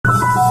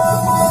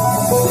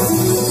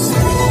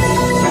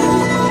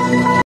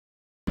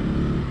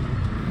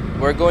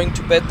We're going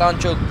to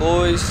Bethanchowk,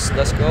 boys.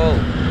 Let's go.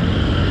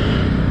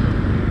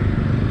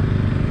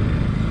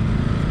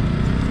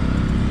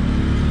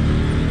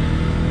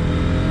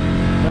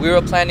 We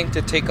were planning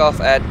to take off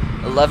at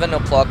 11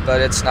 o'clock, but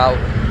it's now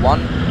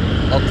 1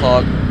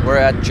 o'clock. We're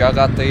at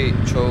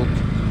Bethanchowk.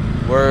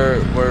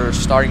 We're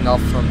starting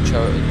off from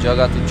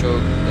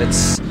Bethanchowk.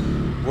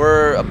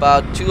 We're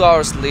about 2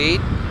 hours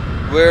late.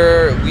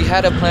 We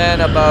had a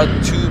plan about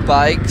 2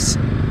 bikes,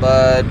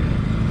 but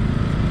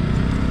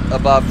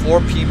about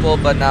 4 people,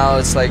 but now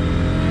it's like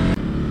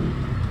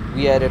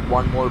we added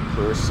 1 more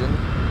person.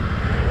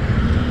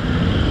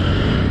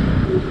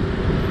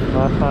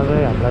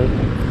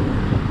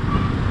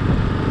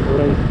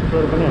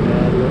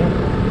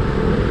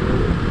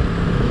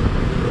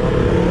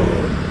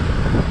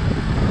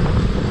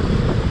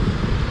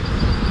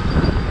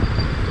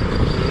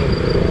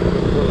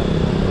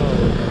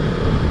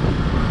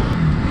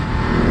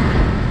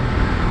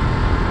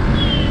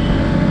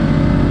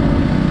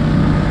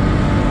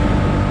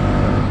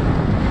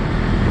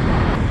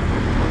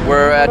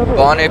 We're at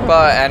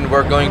Banepa and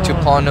we're going to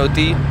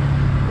Panoti.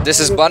 This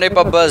is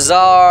Banepa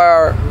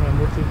Bazaar.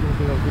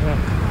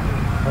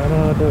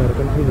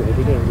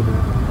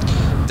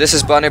 This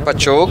is Banepa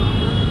Chowk.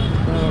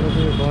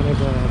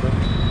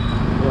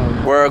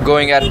 We're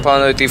going at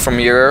Panoti from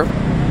here.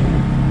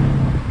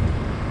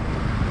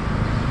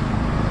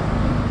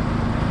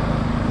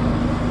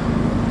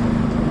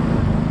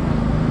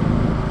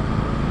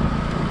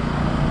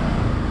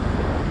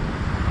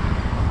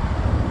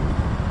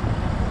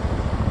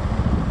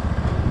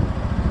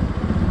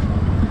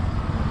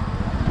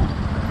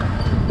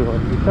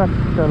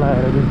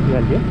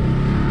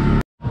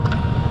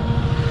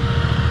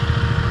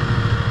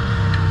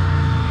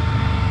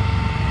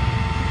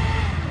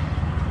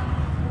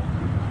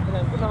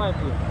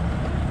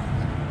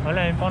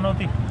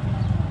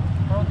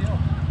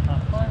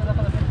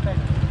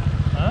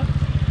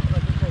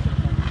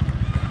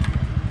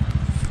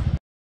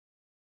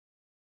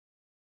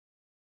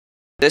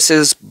 This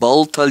is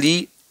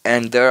Baltali,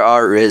 and there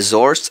are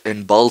resorts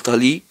in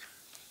Baltali.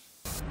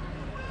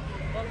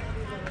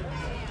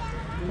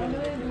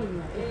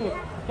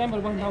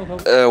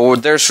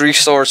 There's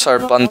resorts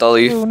at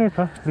Baltali.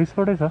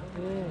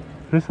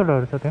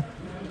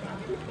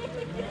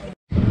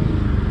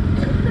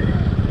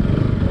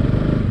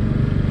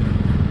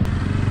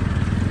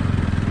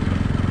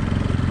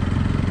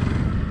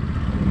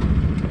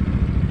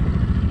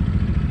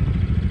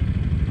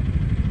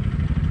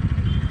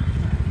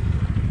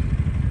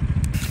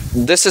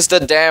 This is the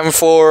dam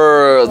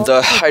for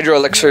the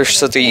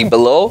hydroelectricity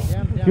below.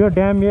 Your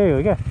dam यही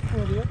हो क्या?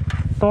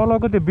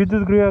 तलको त्यो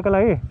विद्युत गृहको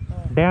लागि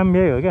dam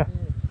यही हो क्या?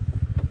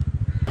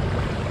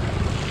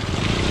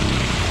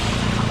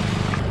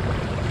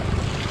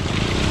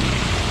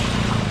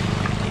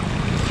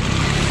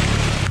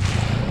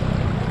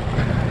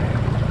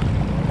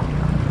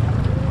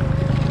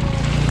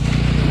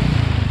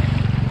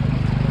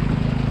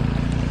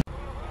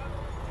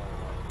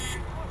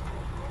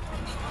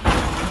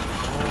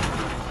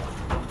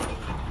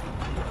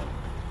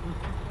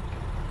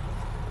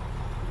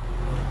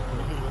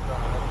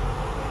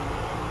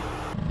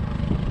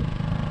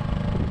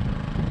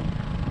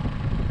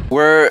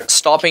 We're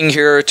stopping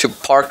here to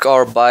park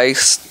our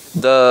bikes.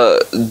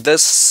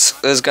 This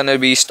is gonna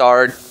be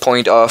start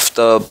point of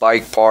the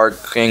bike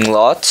parking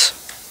lot.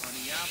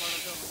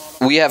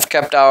 We have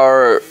kept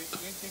our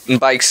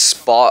bike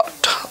spot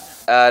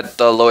at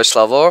the lowest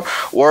level.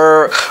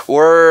 We're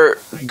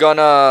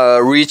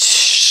gonna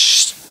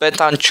reach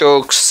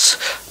Bethanchowk's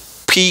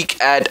peak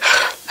at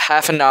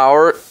half an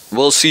hour.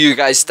 We'll see you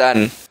guys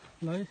then.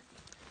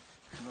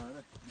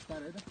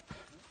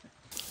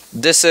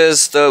 This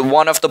is the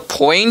one of the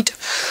point.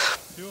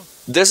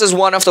 This is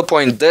one of the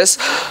point. This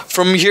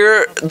from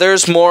here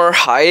there's more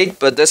height,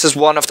 but this is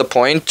one of the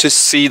point to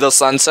see the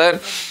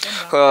sunset.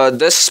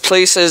 This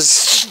place is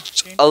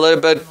a little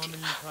bit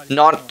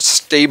not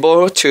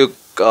stable to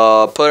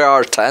put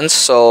our tents,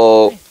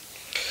 so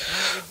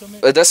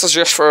this is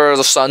just for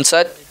the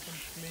sunset.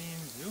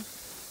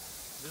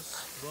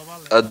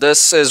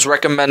 This is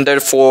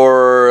recommended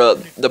for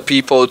the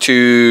people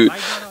to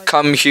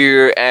come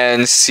here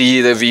and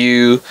see the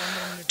view,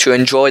 to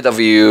enjoy the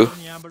view.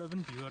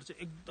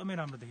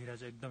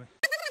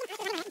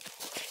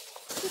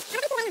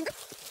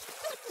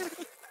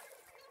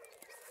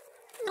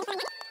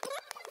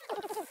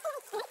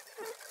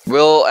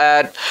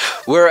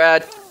 We're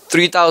at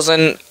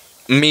 3,000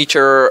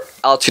 meter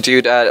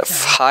altitude at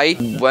height.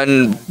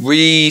 When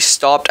we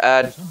stopped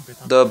at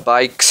the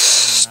bike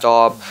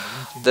stop,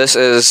 this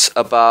is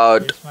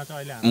about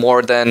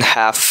more than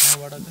half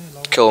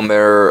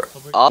kilometer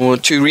up.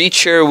 To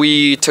reach here,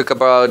 we took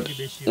about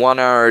 1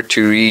 hour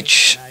to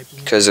reach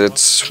because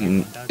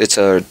it's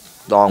a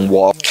long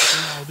walk.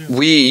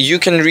 You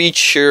can reach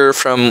here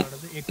from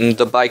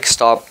the bike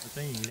stop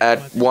at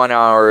 1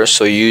 hour,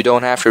 so you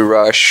don't have to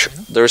rush.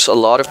 There's a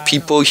lot of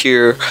people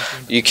here.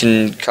 You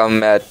can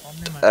come at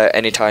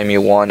any time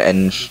you want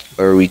and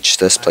reach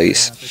this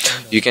place.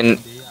 You can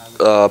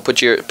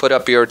put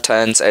up your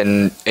tents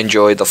and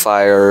enjoy the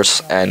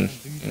fires and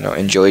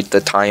enjoy the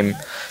time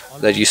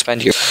that you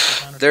spend here.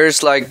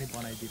 There's like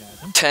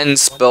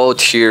tents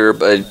built here,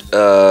 but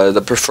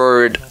the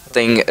preferred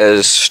thing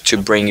is to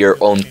bring your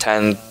own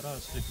tent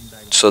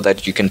so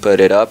that you can put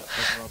it up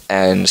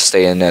and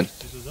stay in it.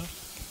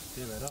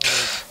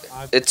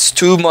 It's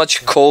too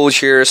much cold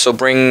here, so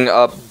bring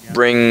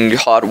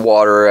hot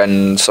water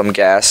and some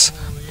gas.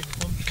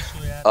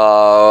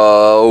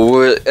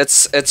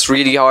 It's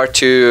really hard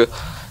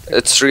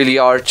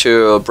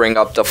to bring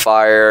up the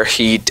fire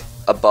heat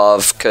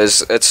above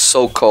because it's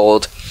so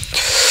cold.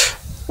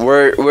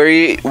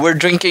 We're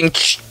drinking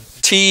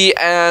tea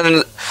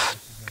and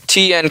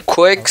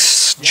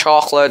Quicks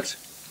chocolate.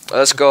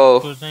 Let's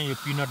go.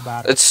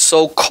 It's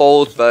so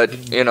cold, but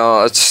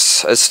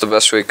it's the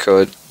best we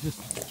could.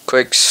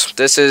 Quicks.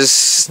 This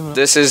is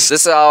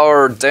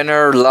our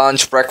dinner,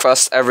 lunch,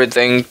 breakfast,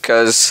 everything.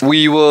 Because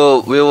we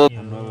will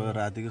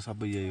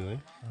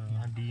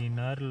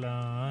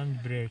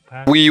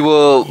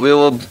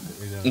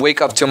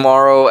wake up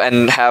tomorrow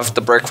and have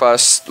the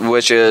breakfast,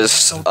 which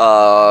is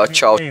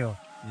chow.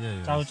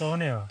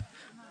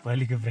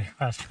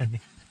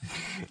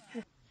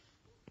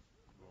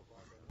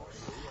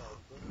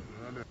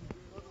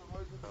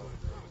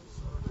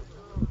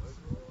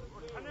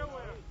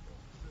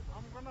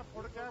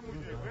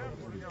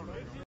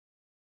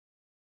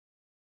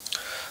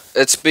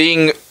 It's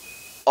being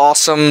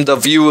awesome. The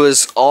view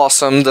is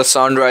awesome. The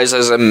sunrise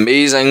is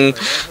amazing.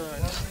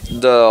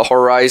 The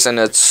horizon,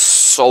 it's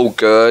so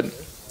good.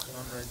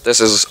 This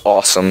is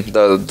awesome.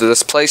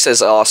 This place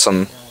is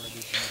awesome.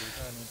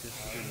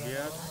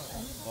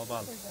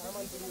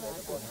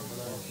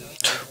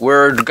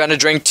 We're gonna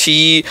drink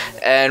tea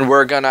and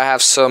we're gonna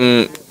have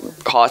some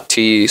hot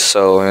tea,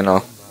 so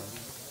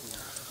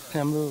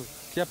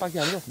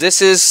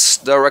This is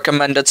the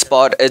recommended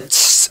spot.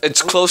 It's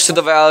close to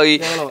the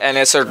valley and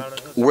it's a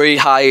very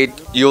high.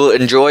 You'll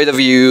enjoy the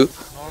view.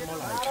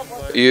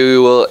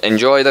 You will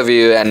enjoy the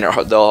view and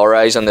the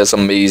horizon is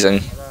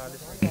amazing.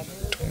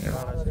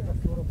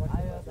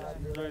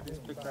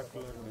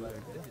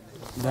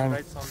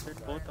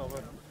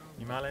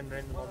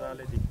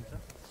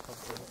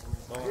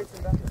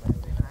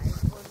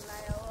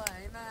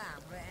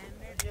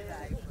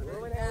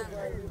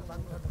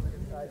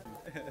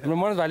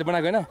 Manoj भाइले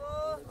बनाएको हैन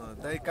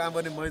त्यही काम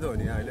पनि मैदो हो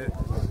नि अहिले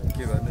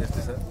के गर्नु यस्तो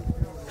छ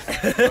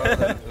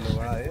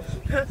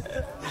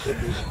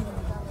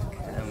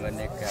काम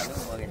गर्ने काम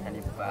अघि खानी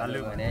पालो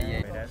भने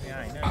यही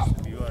हैन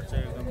भ्यूहरु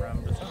चाहिँ एकदम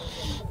राम्रो छ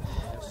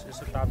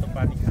यसो तातो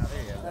पानी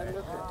खाँदै हेर्दा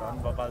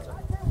झन् बबाल छ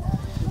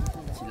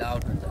चिल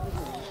आउट हुन्छ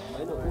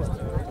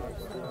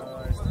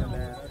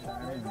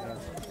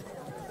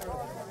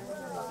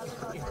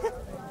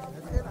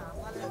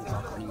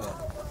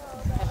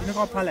किन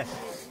कफाले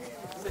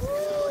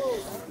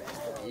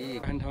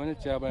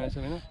चिया बनाएछ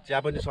हैन चिया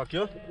पनि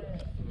सक्यो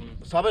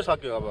सबै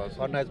सक्यो अब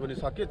सनराइज पनि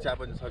सक्यो चिया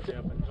पनि सक्यो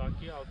अब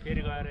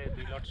फेरि गएर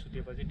 2 लट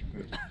सुतेपछि ठिक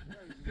हुन्छ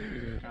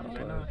काम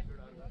छैन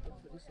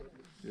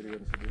फेरि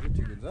गएर सुतेपछि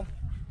ठिक हुन्छ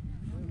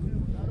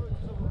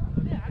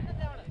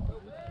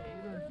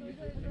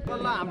ल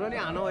हाम्रो नि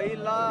हानो है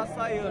ल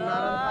सही हो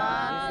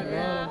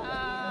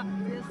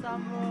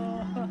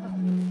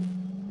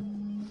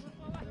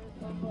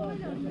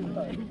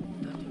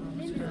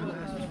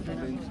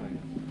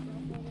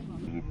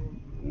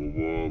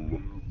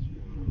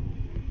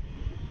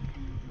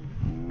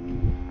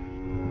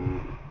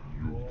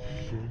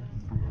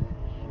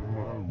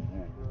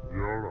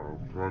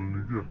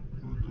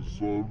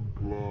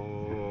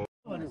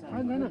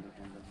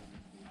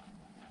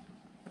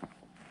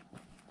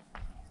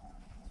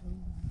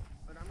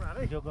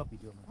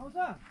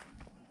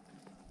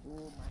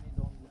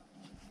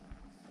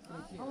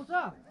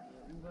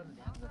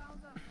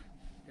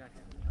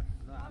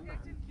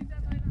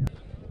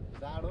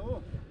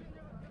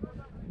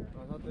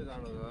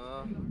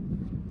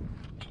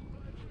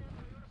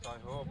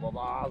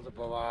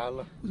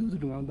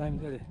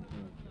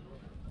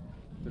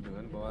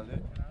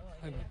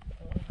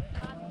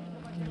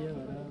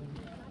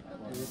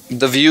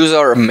The views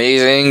are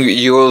amazing.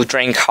 You will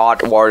drink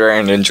hot water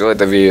and enjoy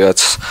the view.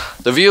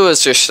 The view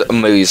is just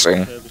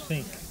amazing.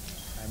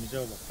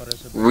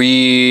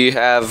 We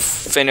have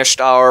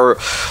finished our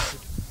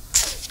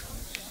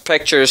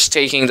pictures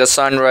taking the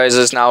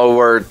sunrises. Now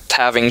we're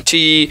having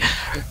tea.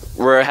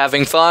 We're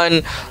having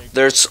fun.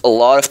 There's a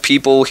lot of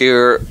people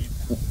here.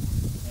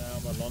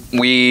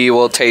 We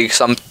will take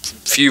some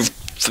few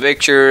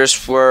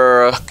pictures.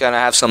 We're gonna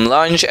have some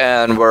lunch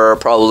and we're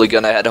probably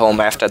gonna head home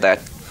after that.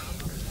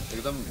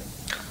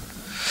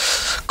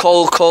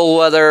 Cold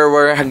weather.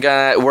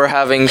 We're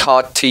having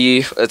hot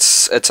tea.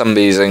 It's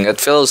amazing.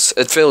 It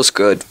feels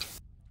good.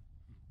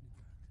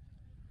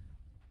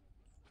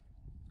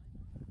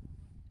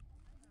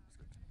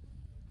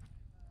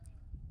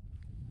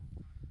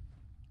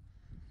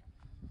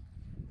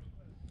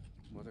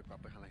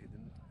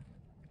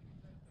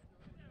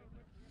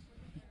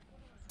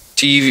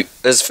 Tea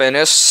is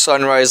finished.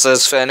 Sunrise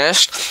is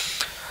finished.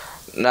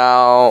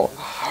 Now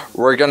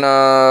we're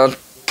gonna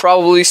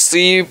probably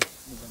sleep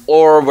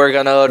or we're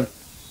gonna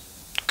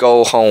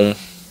go home.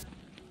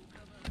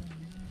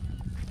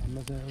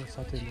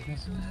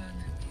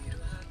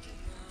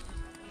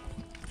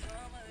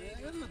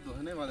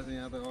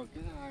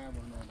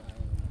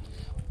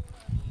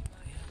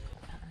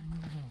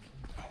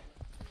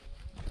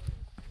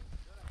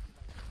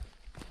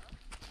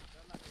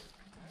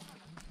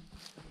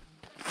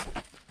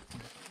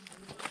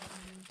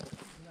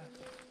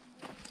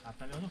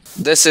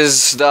 This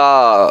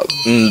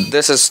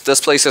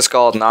place is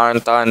called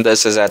Narayanthan.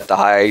 This is at the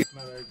height.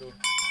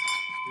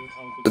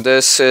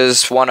 This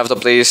is one of the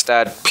places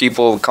that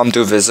people come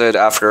to visit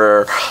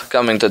after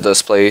coming to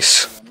this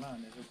place.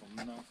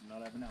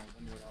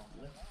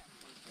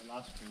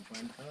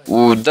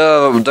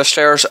 The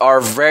stairs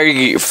are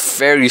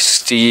very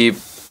steep,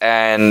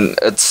 and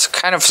it's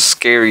kind of a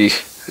scary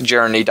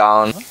journey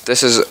down.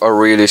 This is a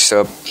really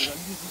steep.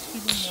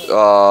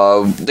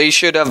 They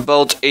should have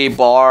built a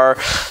bar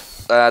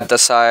at the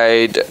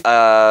side,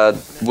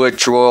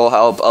 which will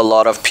help a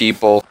lot of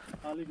people.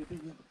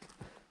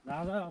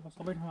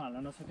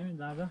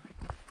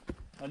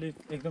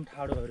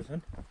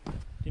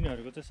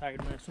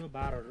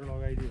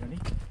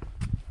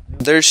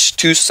 There's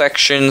two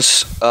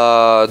sections.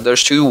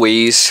 There's two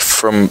ways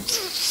from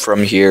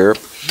here.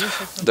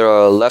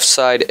 The left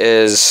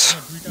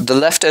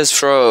is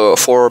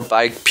for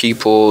bike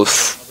people.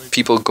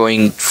 People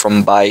going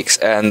from bikes,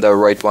 and the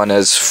right one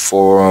is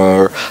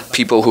for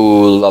people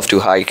who love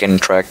to hike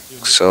and trek.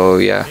 So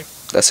yeah,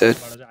 that's it.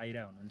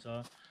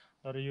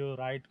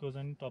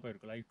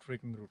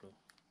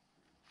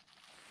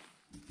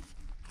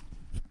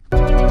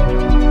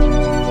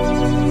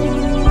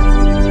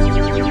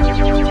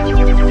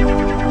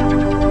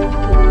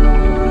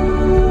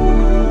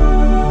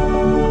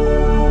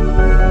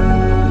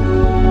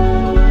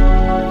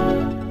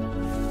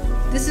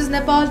 This is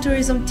Nepal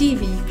Tourism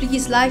TV.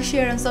 Please like,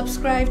 share and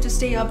subscribe to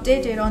stay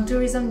updated on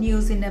tourism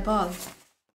news in Nepal.